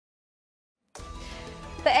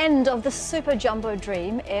The end of the super jumbo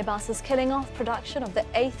dream, Airbus is killing off production of the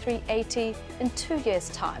A380 in 2 years'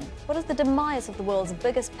 time. What is the demise of the world's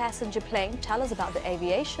biggest passenger plane? Tell us about the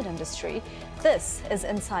aviation industry. This is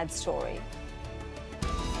Inside Story.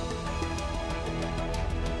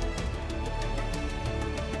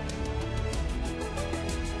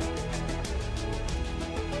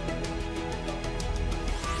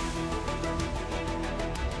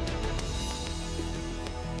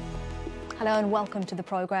 Hello and welcome to the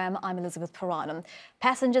programme. I'm Elizabeth Puranam.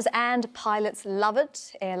 Passengers and pilots love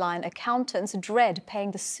it. Airline accountants dread paying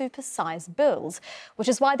the super-sized bills, which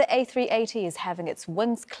is why the A380 is having its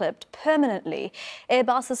wings clipped permanently.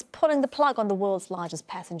 Airbus is pulling the plug on the world's largest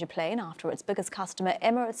passenger plane after its biggest customer,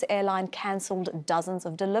 Emirates airline, cancelled dozens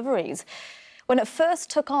of deliveries. When it first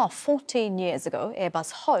took off 14 years ago,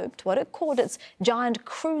 Airbus hoped what it called its giant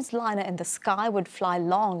cruise liner in the sky would fly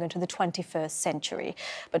long into the 21st century.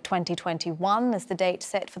 But 2021 is the date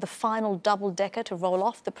set for the final double-decker to roll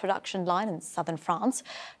off the production line in southern France.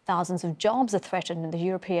 Thousands of jobs are threatened in the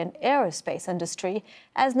European aerospace industry,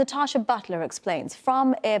 as Natasha Butler explains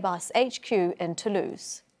from Airbus HQ in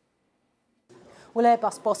Toulouse. Well,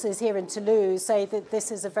 Airbus bosses here in Toulouse say that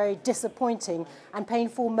this is a very disappointing and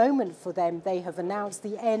painful moment for them. They have announced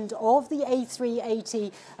the end of the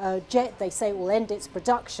A380 jet. They say it will end its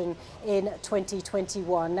production in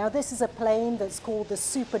 2021. Now, this is a plane that's called the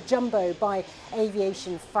Super Jumbo by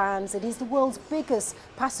aviation fans. It is the world's biggest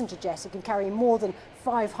passenger jet. It can carry more than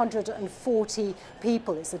 540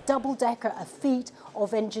 people. It's a double-decker, a feat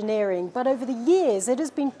of engineering. But over the years, it has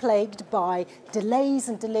been plagued by delays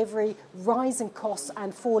in delivery, rising costs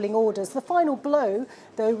and falling orders. The final blow,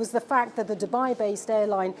 though, was the fact that the Dubai-based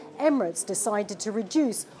airline Emirates decided to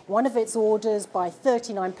reduce one of its orders by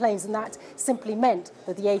 39 planes, and that simply meant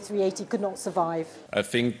that the A380 could not survive. I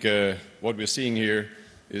think what we're seeing here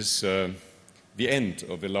is the end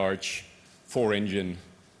of a large four-engine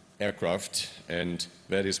aircraft, and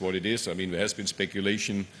that is what it is. I mean, there has been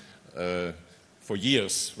speculation for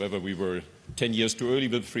years whether we were 10 years too early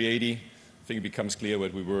with 380. I think it becomes clear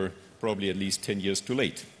that we were probably at least 10 years too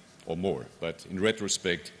late or more. But in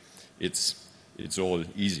retrospect, it's all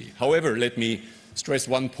easy. However, let me stress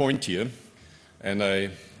one point here, and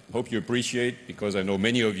I hope you appreciate, because I know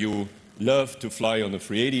many of you love to fly on the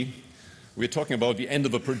 380. We're talking about the end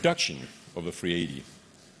of the production of the 380.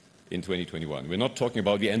 In 2021. We're not talking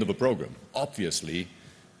about the end of a program. Obviously,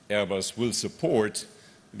 Airbus will support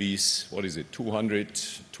these,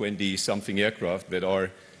 220-something aircraft that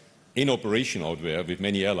are in operation out there with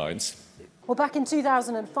many airlines. Well, back in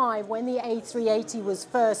 2005, when the A380 was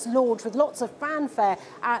first launched with lots of fanfare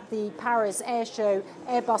at the Paris Air Show,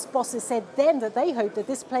 Airbus bosses said then that they hoped that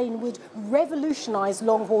this plane would revolutionise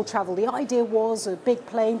long-haul travel. The idea was a big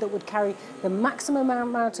plane that would carry the maximum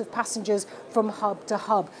amount of passengers from hub to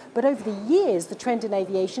hub. But over the years, the trend in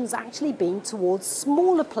aviation has actually been towards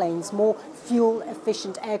smaller planes, more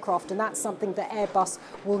fuel-efficient aircraft, and that's something that Airbus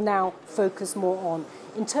will now focus more on.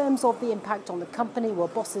 In terms of the impact on the company, well,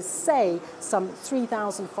 bosses say some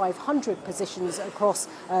 3,500 positions across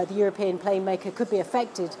the European plane maker could be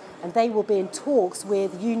affected, and they will be in talks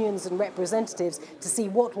with unions and representatives to see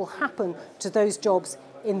what will happen to those jobs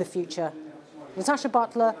in the future. Natasha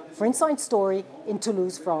Butler for Inside Story in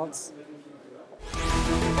Toulouse, France.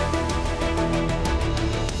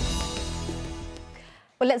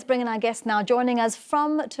 Well, let's bring in our guest now. Joining us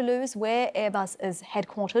from Toulouse, where Airbus is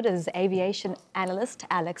headquartered, is aviation analyst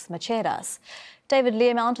Alex Macheras. David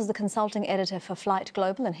Learmount is the consulting editor for Flight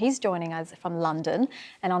Global, and he's joining us from London.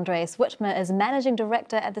 And Andreas WIttmer is managing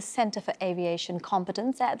director at the Centre for Aviation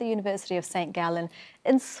Competence at the University of St. Gallen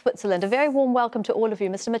in Switzerland. A very warm welcome to all of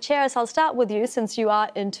you. Mr. Macheras, I'll start with you since you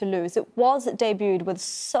are in Toulouse. It was debuted with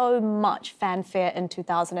so much fanfare in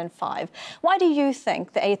 2005. Why do you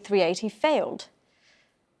think the A380 failed?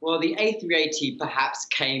 Well, the A380 perhaps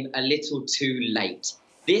came a little too late.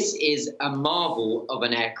 This is a marvel of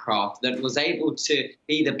an aircraft that was able to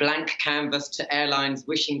be the blank canvas to airlines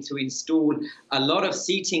wishing to install a lot of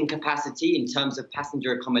seating capacity in terms of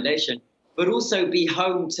passenger accommodation, but also be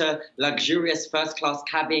home to luxurious first-class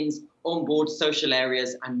cabins, onboard social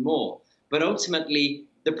areas and more. But ultimately,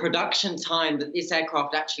 the production time that this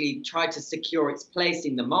aircraft actually tried to secure its place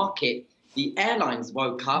in the market, the airlines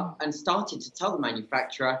woke up and started to tell the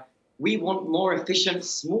manufacturer, we want more efficient,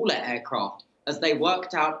 smaller aircraft, as they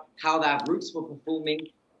worked out how their routes were performing.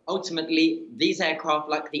 ultimately, these aircraft,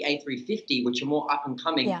 like the A350, which are more up and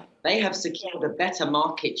coming, they have secured a better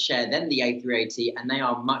market share than the A380, and they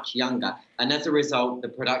are much younger. And as a result, the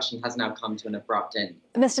production has now come to an abrupt end.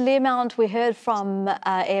 Mr. Learmount, we heard from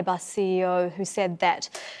Airbus CEO who said that,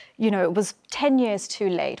 you know, it was 10 years too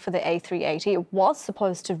late for the A380. It was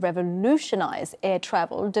supposed to revolutionise air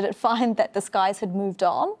travel. Did it find that the skies had moved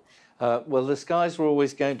on? Well, the skies were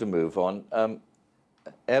always going to move on.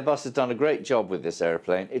 Airbus has done a great job with this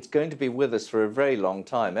airplane. It's going to be with us for a very long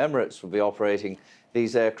time. Emirates will be operating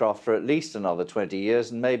these aircraft for at least another 20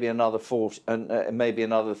 years and maybe another 40, maybe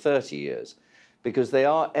another 30 years, because they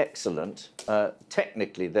are excellent.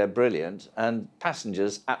 Technically, they're brilliant, and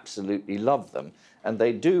passengers absolutely love them. And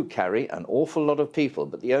they do carry an awful lot of people.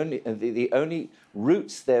 But the only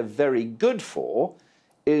routes they're very good for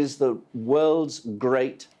is the world's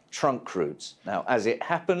great trunk routes. Now, as it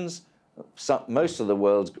happens, most of the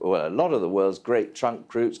world's, well, a lot of the world's great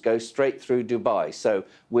trunk routes go straight through Dubai. So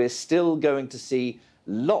we're still going to see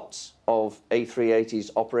lots of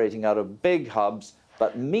A380s operating out of big hubs.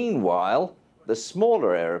 But meanwhile, the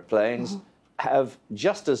smaller aeroplanes have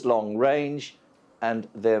just as long range, and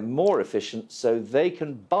they're more efficient, so they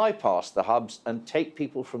can bypass the hubs and take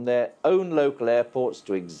people from their own local airports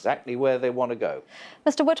to exactly where they want to go.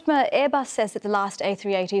 Mr. WIttmer, Airbus says that the last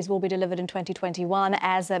A380s will be delivered in 2021,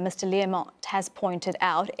 as Mr. Learmount has pointed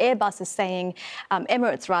out. Airbus is saying,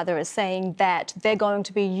 Emirates rather, is saying that they're going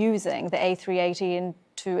to be using the A380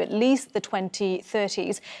 into at least the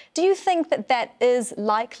 2030s. Do you think that that is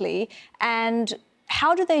likely, and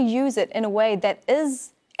how do they use it in a way that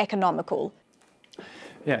is economical?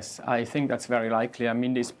 Yes, I think that's very likely. I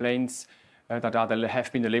mean, these planes that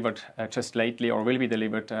have been delivered just lately or will be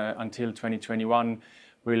delivered until 2021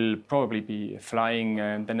 will probably be flying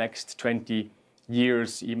the next 20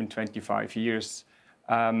 years, even 25 years.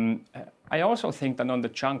 I also think that on the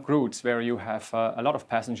chunk routes where you have a lot of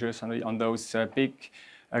passengers on those big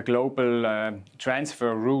global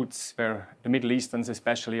transfer routes where the Middle Easterns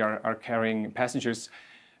especially are carrying passengers,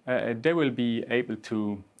 they will be able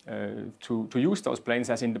to use those planes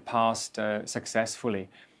as in the past successfully.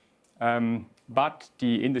 But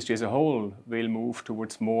the industry as a whole will move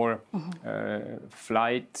towards more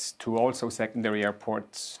flights to also secondary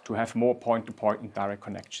airports to have more point-to-point and direct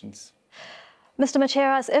connections. Mr.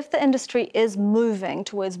 Macheras, if the industry is moving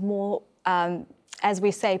towards more as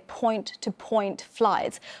we say, point-to-point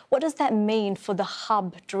flights. What does that mean for the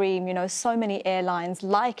hub dream? You know, so many airlines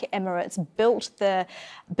like Emirates built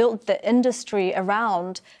the industry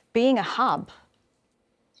around being a hub.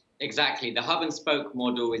 Exactly. The hub and spoke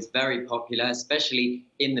model is very popular, especially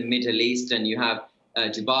in the Middle East. And you have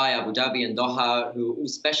Dubai, Abu Dhabi and Doha, who all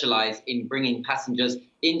specialize in bringing passengers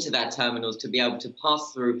into their terminals to be able to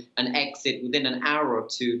pass through and exit within an hour or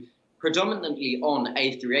two, predominantly on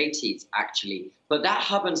A380s, actually. But that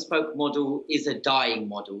hub and spoke model is a dying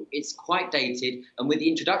model. It's quite dated. And with the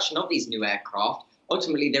introduction of these new aircraft,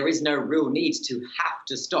 ultimately, there is no real need to have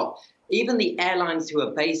to stop. Even the airlines who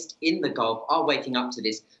are based in the Gulf are waking up to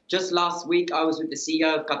this. Just last week, I was with the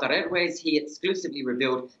CEO of Qatar Airways. He exclusively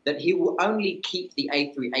revealed that he will only keep the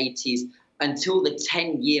A380s until the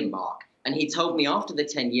 10-year mark. And he told me after the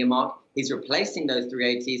 10-year mark, he's replacing those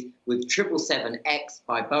 380s with 777X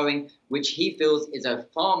by Boeing, which he feels is a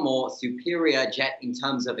far more superior jet in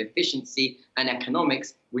terms of efficiency and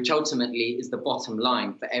economics, which ultimately is the bottom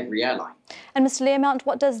line for every airline. And Mr. Learmount,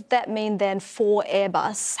 what does that mean then for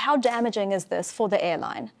Airbus? How damaging is this for the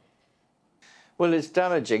airline? Well, it's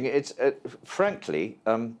damaging. It's frankly,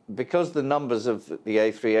 because the numbers of the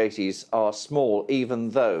A380s are small, even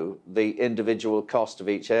though the individual cost of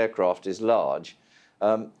each aircraft is large,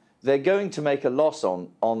 they're going to make a loss on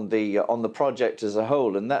the project as a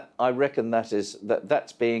whole, and that I reckon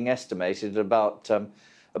that's being estimated about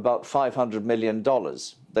 $500 million.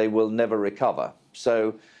 They will never recover.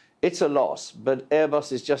 So it's a loss. But Airbus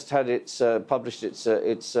has just had published its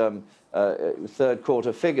third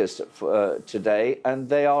quarter figures today, and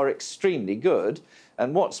they are extremely good.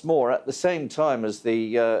 And what's more, at the same time as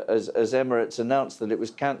as Emirates announced that it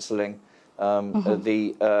was cancelling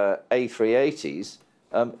the A380s,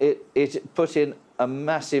 it put in a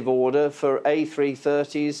massive order for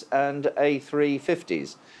A330s and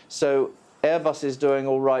A350s. So Airbus is doing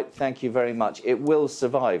all right, thank you very much. It will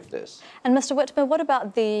survive this. And Mr. WIttmer, what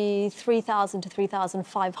about the 3,000 to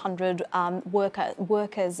 3,500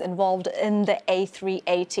 workers involved in the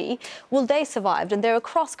A380? Will they survive? And they're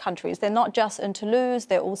across countries. They're not just in Toulouse,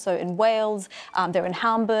 they're also in Wales, they're in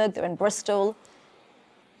Hamburg, they're in Bristol.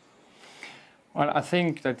 Well, I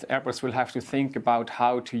think that Airbus will have to think about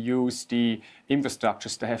how to use the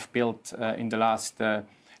infrastructures they have built in the last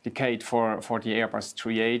decade for the Airbus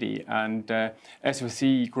 380. And as we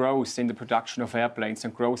see growth in the production of airplanes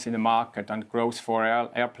and growth in the market and growth for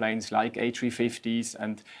airplanes like A350s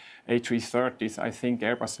and A330s, I think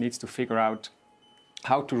Airbus needs to figure out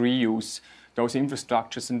how to reuse those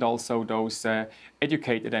infrastructures and also those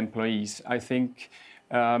educated employees. I think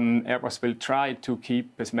Airbus will try to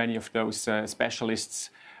keep as many of those specialists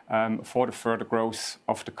for the further growth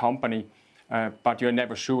of the company, but you're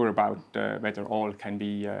never sure about whether all can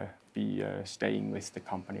be staying with the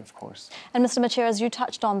company, of course. And Mr. Macheras, you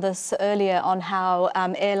touched on this earlier on how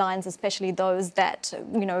airlines, especially those that,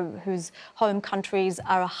 whose home countries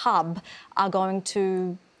are a hub, are going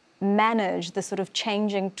to manage the sort of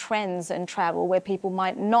changing trends in travel where people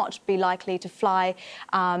might not be likely to fly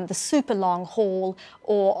the super long haul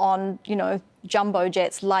or on, jumbo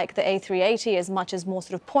jets like the A380 as much as more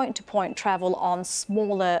sort of point-to-point travel on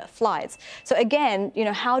smaller flights. So again,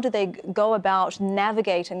 how do they go about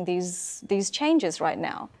navigating these changes right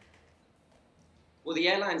now? Well, the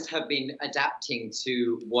airlines have been adapting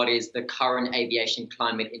to what is the current aviation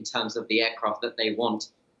climate in terms of the aircraft that they want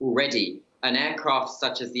already. An aircraft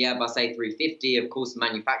such as the Airbus A350, of course,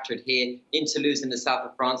 manufactured here in Toulouse in the south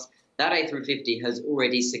of France, that A350 has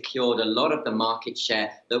already secured a lot of the market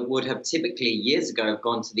share that would have typically years ago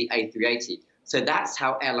gone to the A380. So that's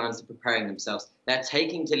how airlines are preparing themselves. They're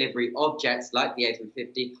taking delivery of jets like the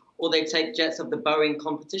A350, or they take jets of the Boeing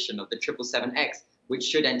competition of the 777X, which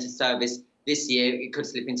should enter service this year. It could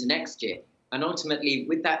slip into next year. And ultimately,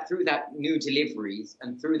 with that, through that new deliveries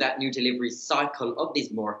and through that new delivery cycle of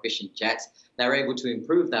these more efficient jets, they're able to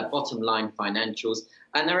improve their bottom line financials,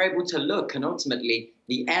 and they're able to look, and ultimately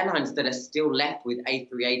the airlines that are still left with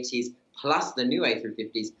A380s plus the new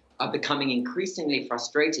A350s are becoming increasingly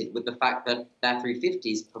frustrated with the fact that their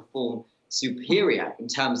 350s perform superior in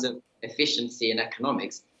terms of efficiency and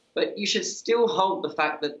economics. But you should still hold the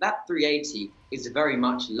fact that that 380 is very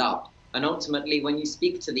much loved. And ultimately, when you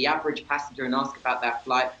speak to the average passenger and ask about that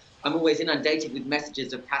flight, I'm always inundated with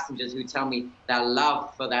messages of passengers who tell me their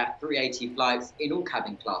love for that 380 flights in all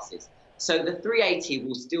cabin classes. So the 380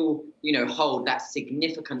 will still, hold that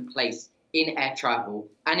significant place in air travel,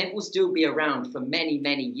 and it will still be around for many,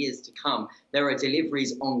 many years to come. There are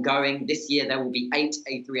deliveries ongoing. This year, there will be 8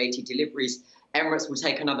 A380 deliveries. Emirates will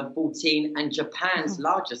take another 14, and Japan's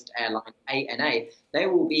largest airline, ANA, they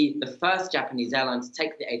will be the first Japanese airline to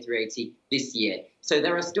take the A380 this year. So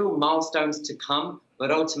there are still milestones to come, but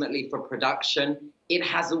ultimately for production, it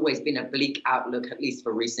has always been a bleak outlook, at least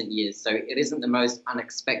for recent years. So it isn't the most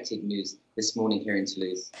unexpected news this morning here in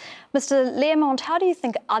Toulouse. Mr. Learmount, how do you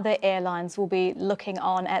think other airlines will be looking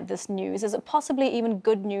on at this news? Is it possibly even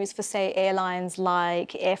good news for, say, airlines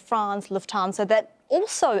like Air France, Lufthansa, that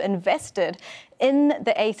also invested in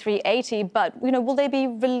the A380, but will they be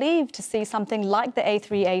relieved to see something like the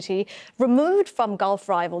A380 removed from Gulf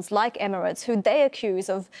rivals like Emirates, who they accuse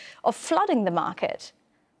of flooding the market?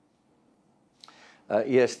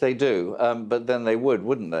 Yes, they do, but then they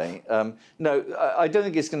wouldn't they? No, I don't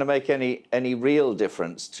think it's going to make any real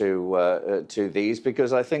difference to these,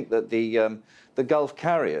 because I think that the Gulf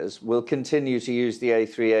carriers will continue to use the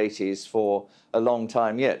A380s for a long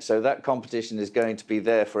time yet. So that competition is going to be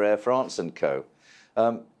there for Air France and co.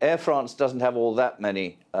 Air France doesn't have all that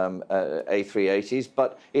many A380s,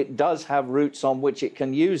 but it does have routes on which it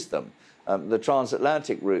can use them. The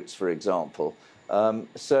transatlantic routes, for example.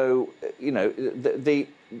 So, the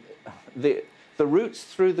routes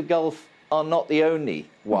through the Gulf are not the only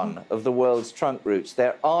one of the world's trunk routes.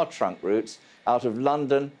 There are trunk routes out of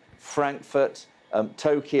London, Frankfurt,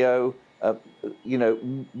 Tokyo,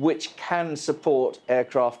 which can support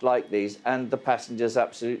aircraft like these, and the passengers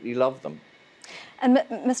absolutely love them. And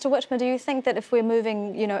Mr. WIttmer, do you think that if we're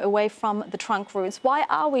moving, away from the trunk routes, why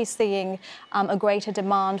are we seeing a greater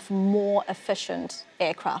demand for more efficient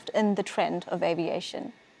aircraft in the trend of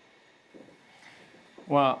aviation?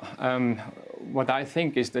 Well, what I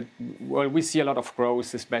think is that, we see a lot of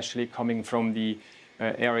growth, especially coming from the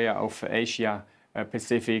area of Asia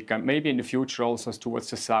Pacific, and maybe in the future also towards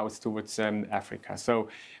the south, towards Africa. So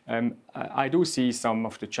I do see some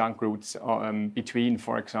of the trunk routes between,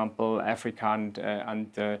 for example, Africa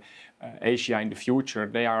and Asia in the future.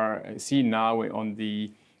 They are seen now on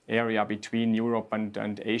the area between Europe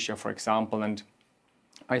and Asia, for example. And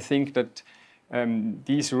I think that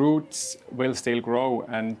these routes will still grow,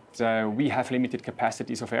 and we have limited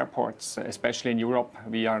capacities of airports, especially in Europe.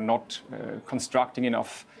 We are not constructing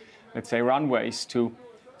enough, let's say, runways to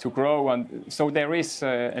grow. And so there is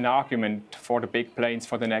an argument for the big planes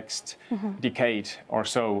for the next decade or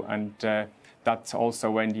so. And that's also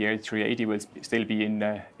when the A380 will still be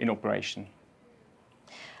in operation.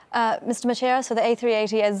 Mr. Macheras, so the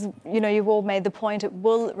A380, as you know, you've all made the point, it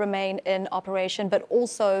will remain in operation, but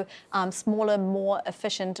also smaller, more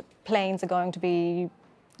efficient planes are going to be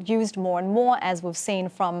used more and more, as we've seen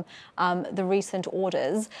from the recent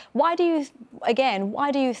orders. Why do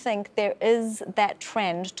you think there is that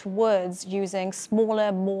trend towards using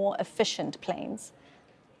smaller, more efficient planes?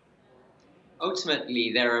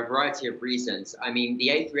 Ultimately, there are a variety of reasons. I mean, the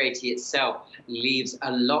A380 itself leaves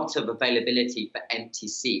a lot of availability for empty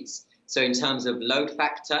seats. So in terms of load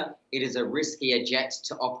factor, it is a riskier jet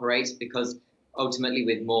to operate because ultimately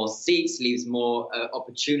with more seats leaves more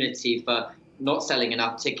opportunity for not selling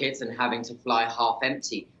enough tickets and having to fly half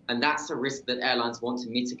empty. And that's a risk that airlines want to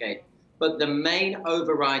mitigate. But the main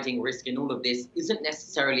overriding risk in all of this isn't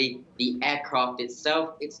necessarily the aircraft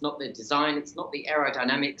itself. It's not the design. It's not the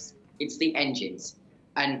aerodynamics. It's the engines.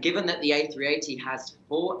 And given that the A380 has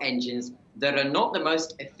 4 engines that are not the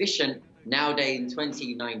most efficient nowadays in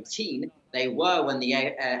 2019, they were when the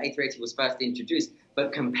A380 was first introduced,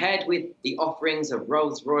 but compared with the offerings of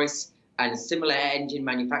Rolls-Royce and similar engine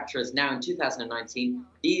manufacturers now in 2019,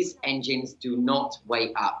 these engines do not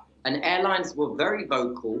weigh up. And airlines were very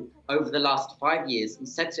vocal over the last 5 years and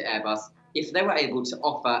said to Airbus, if they were able to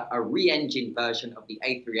offer a re-engined version of the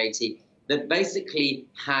A380 that basically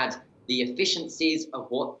had the efficiencies of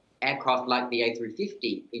what aircraft like the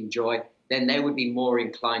A350 enjoy, then they would be more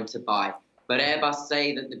inclined to buy. But Airbus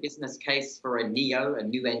say that the business case for a NEO, a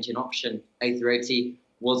new engine option A380,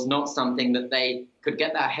 was not something that they could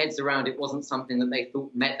get their heads around. It wasn't something that they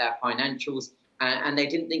thought met their financials, and they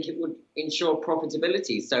didn't think it would ensure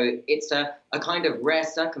profitability. So it's a kind of rare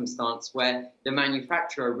circumstance where the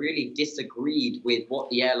manufacturer really disagreed with what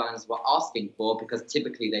the airlines were asking for, because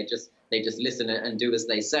typically they just listen and do as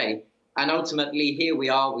they say. And ultimately, here we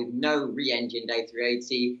are with no re-engined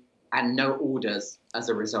A380 and no orders as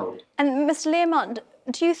a result. And Mr. Learmount,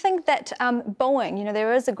 do you think that Boeing, you know,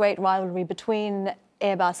 there is a great rivalry between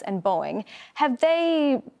Airbus and Boeing. Have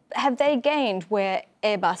they gained where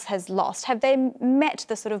Airbus has lost? Have they met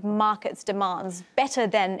the sort of market's demands better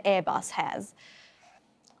than Airbus has?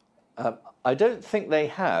 I don't think they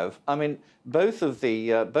have. I mean, both of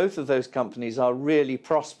those companies are really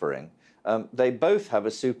prospering. They both have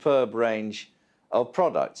a superb range of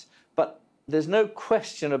products. But there's no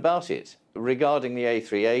question about it regarding the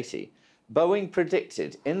A380. Boeing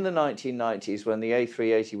predicted in the 1990s, when the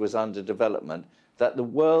A380 was under development, that the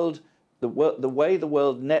way the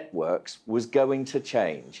world networks was going to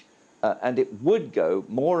change. And it would go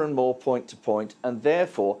more and more point to point, and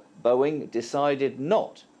therefore Boeing decided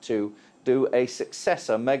not to do a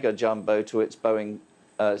successor mega jumbo to its Boeing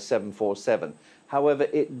 747. However,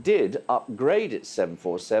 it did upgrade its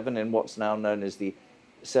 747 in what's now known as the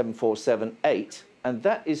 747-8, and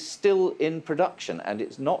that is still in production, and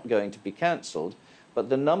it's not going to be cancelled. But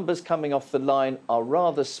the numbers coming off the line are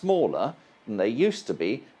rather smaller than they used to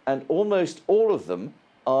be, and almost all of them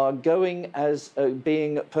are going as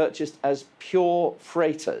being purchased as pure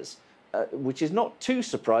freighters, which is not too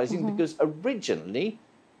surprising because originally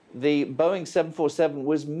the Boeing 747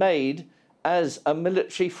 was made as a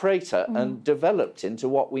military freighter and developed into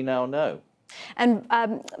what we now know. And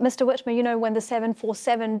Mr. WIttmer, you know, when the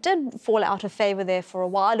 747 did fall out of favour there for a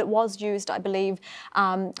while, it was used, I believe,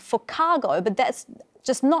 for cargo, but that's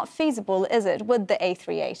just not feasible, is it, with the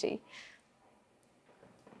A380?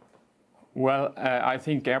 Well, I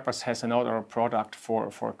think Airbus has another product for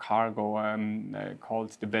cargo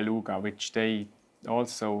called the Beluga, which they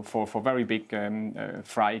also, for very big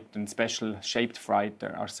freight and special shaped freight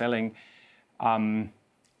are selling.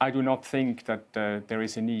 I do not think that there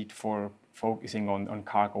is a need for focusing on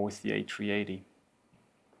cargo with the A380.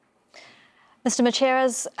 Mr.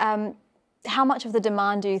 Macheras, how much of the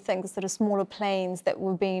demand do you think, the sort of smaller planes that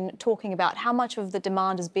we've been talking about, how much of the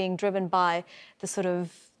demand is being driven by the sort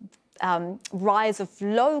of rise of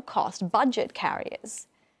low-cost budget carriers?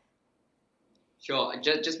 Sure.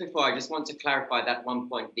 Just before, I just want to clarify that one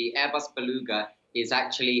point. The Airbus Beluga is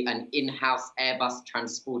actually an in-house Airbus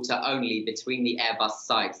transporter only between the Airbus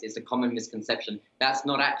sites. It's a common misconception. That's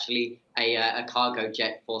not actually a cargo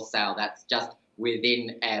jet for sale. That's just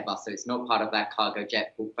within Airbus, so it's not part of that cargo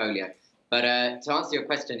jet portfolio. But to answer your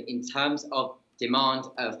question, in terms of demand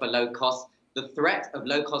for low cost, the threat of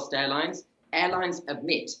low-cost airlines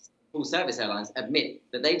admit, full-service airlines admit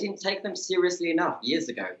that they didn't take them seriously enough years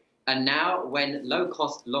ago. And now when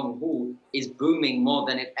low-cost long-haul is booming more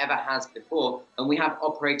than it ever has before, and we have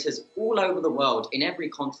operators all over the world, in every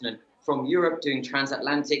continent, from Europe doing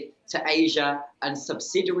transatlantic to Asia, and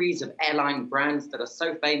subsidiaries of airline brands that are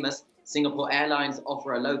so famous. Singapore Airlines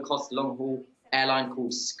offer a low-cost long-haul airline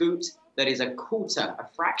called Scoot that is a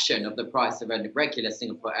fraction of the price of a regular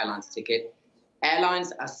Singapore Airlines ticket.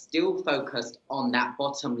 Airlines are still focused on that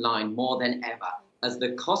bottom line more than ever. As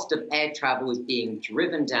the cost of air travel is being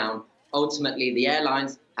driven down, ultimately the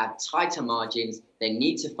airlines have tighter margins. They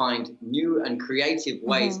need to find new and creative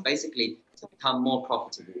ways, basically, to become more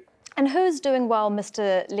profitable. And who's doing well,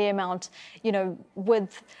 Mr. Learmount, you know,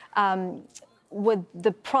 with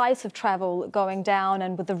the price of travel going down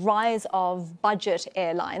and with the rise of budget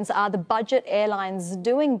airlines? Are the budget airlines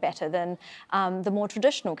doing better than the more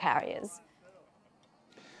traditional carriers?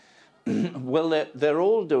 Well, they're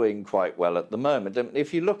all doing quite well at the moment. I mean,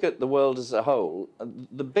 if you look at the world as a whole,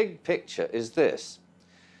 the big picture is this.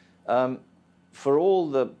 For all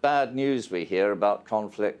the bad news we hear about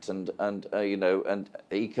conflict and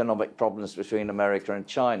economic problems between America and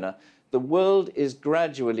China, the world is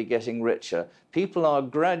gradually getting richer. People are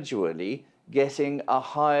gradually getting a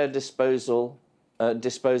higher disposable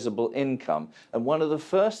income. And one of the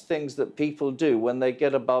first things that people do when they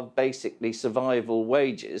get above basically survival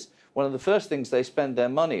wages, one of the first things they spend their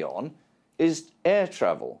money on is air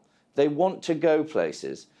travel. They want to go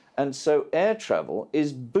places. And so air travel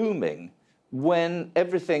is booming when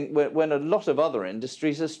a lot of other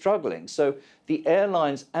industries are struggling. So the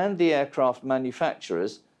airlines and the aircraft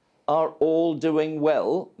manufacturers are all doing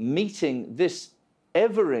well, meeting this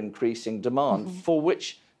ever-increasing demand for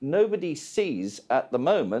which nobody sees at the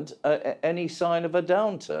moment any sign of a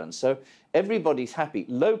downturn. So everybody's happy,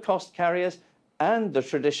 low-cost carriers and the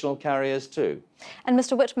traditional carriers too. And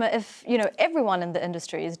Mr. WIttmer, if everyone in the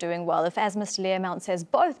industry is doing well, if, as Mr. Learmount says,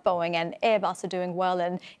 both Boeing and Airbus are doing well,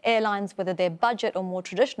 and airlines, whether they're budget or more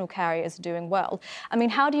traditional carriers, are doing well, I mean,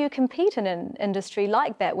 how do you compete in an industry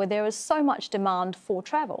like that where there is so much demand for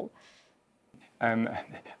travel?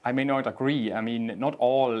 I may not agree. I mean, not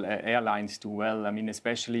all airlines do well. I mean,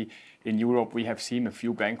 especially in Europe, we have seen a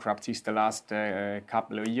few bankruptcies the last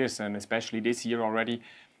couple of years, and especially this year already.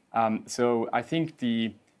 So I think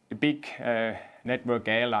the big network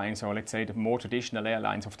airlines, or let's say the more traditional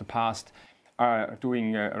airlines of the past, are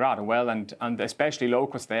doing rather well, and especially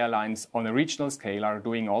low-cost airlines on a regional scale are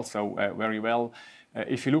doing also very well.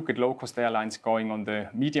 If you look at low-cost airlines going on the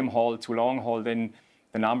medium haul to long haul, then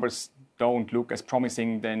the numbers don't look as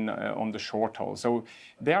promising than on the short haul. So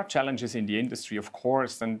there are challenges in the industry, of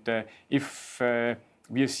course, and if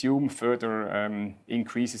we assume further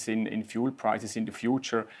increases in fuel prices in the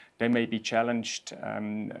future, they may be challenged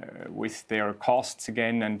with their costs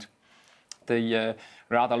again, and the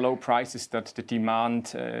rather low prices that the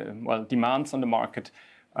demands on the market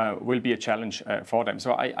will be a challenge for them.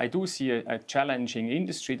 So I do see a challenging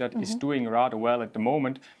industry that is doing rather well at the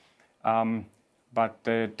moment. But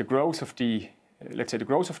the growth of the industry,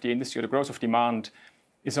 or the growth of demand,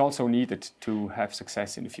 is also needed to have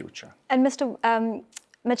success in the future. And Mr.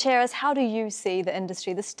 Macheras, how do you see the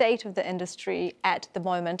industry, the state of the industry at the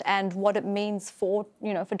moment, and what it means for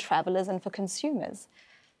travellers and for consumers?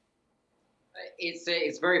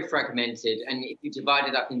 It's very fragmented, and if you divide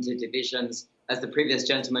it up into divisions, as the previous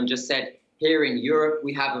gentleman just said, here in Europe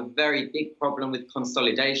we have a very big problem with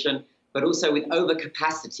consolidation, but also with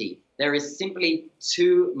overcapacity. There is simply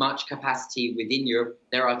too much capacity within Europe.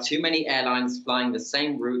 There are too many airlines flying the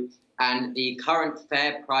same route, and the current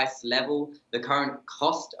fare price level, the current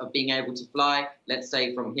cost of being able to fly, let's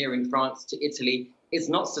say from here in France to Italy, is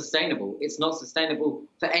not sustainable. It's not sustainable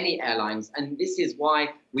for any airlines. And this is why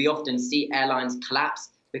we often see airlines collapse,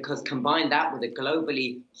 because combine that with a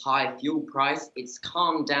globally high fuel price, it's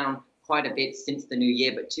calmed down quite a bit since the new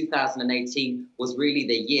year, but 2018 was really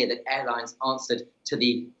the year that airlines answered to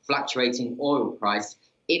the fluctuating oil price.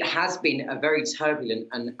 It has been a very turbulent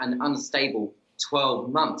and unstable 12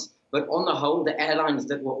 months, but on the whole, the airlines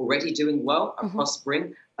that were already doing well are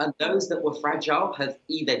prospering, and those that were fragile have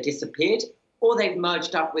either disappeared or they've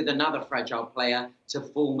merged up with another fragile player to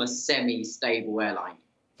form a semi-stable airline.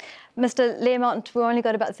 Mr. Learmount, we've only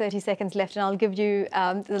got about 30 seconds left, and I'll give you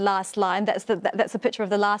the last line. That's a picture of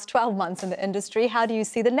the last 12 months in the industry. How do you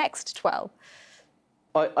see the next 12?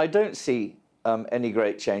 I don't see any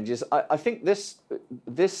great changes. I think this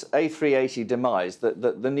A380 demise,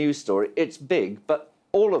 the news story, it's big, but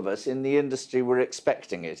all of us in the industry were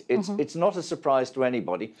expecting it. It's not a surprise to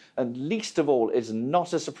anybody, and least of all, it's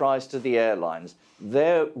not a surprise to the airlines.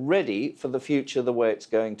 They're ready for the future the way it's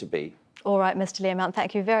going to be. All right, Mr. Learmount,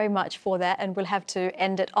 thank you very much for that, and we'll have to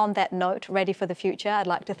end it on that note, ready for the future. I'd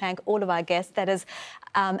like to thank all of our guests. That is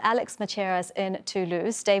Alex Macheras in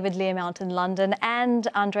Toulouse, David Learmount in London, and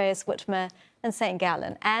Andreas WIttmer and St.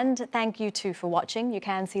 Gallen. And thank you too for watching. You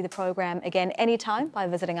can see the programme again anytime by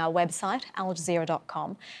visiting our website,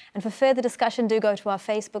 aljazeera.com. And for further discussion, do go to our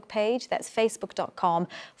Facebook page. That's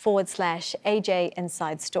facebook.com/AJ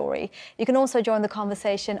Inside Story. You can also join the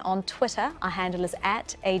conversation on Twitter. Our handle is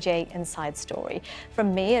 @AJ Inside Story.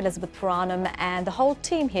 From me, Elizabeth Puranam, and the whole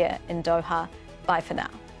team here in Doha, bye for now.